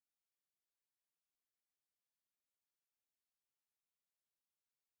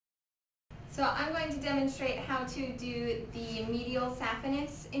So I'm going to demonstrate how to do the medial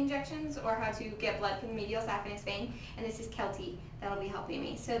saphenous injections, or how to get blood from the medial saphenous vein, and this is Kelty that'll be helping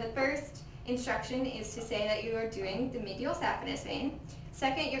me. So the first instruction is to say that you are doing the medial saphenous vein.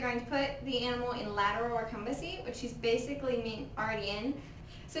 Second, you're going to put the animal in lateral recumbency, which is basically already in.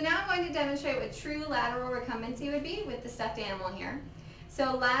 So now I'm going to demonstrate what true lateral recumbency would be with the stuffed animal here.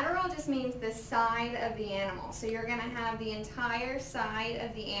 So lateral just means the side of the animal. So you're going to have the entire side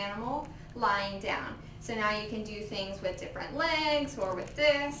of the animal lying down. So now you can do things with different legs or with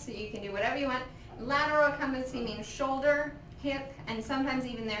this. So you can do whatever you want. Lateral recumbency means shoulder, hip, and sometimes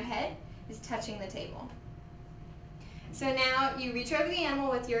even their head is touching the table. So now you reach over the animal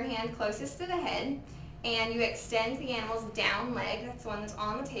with your hand closest to the head, and you extend the animal's down leg, that's the one that's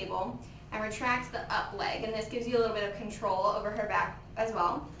on the table, and retract the up leg, and this gives you a little bit of control over her back as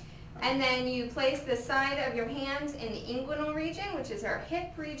well. And then you place the side of your hand in the inguinal region, which is her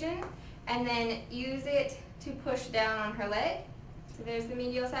hip region, and then use it to push down on her leg. So there's the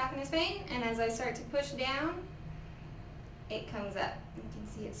medial saphenous vein, and as I start to push down, it comes up. You can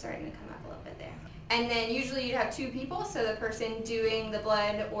see it starting to come up a little bit there. And then usually you'd have two people, so the person doing the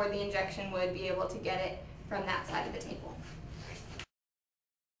blood or the injection would be able to get it from that side of the table.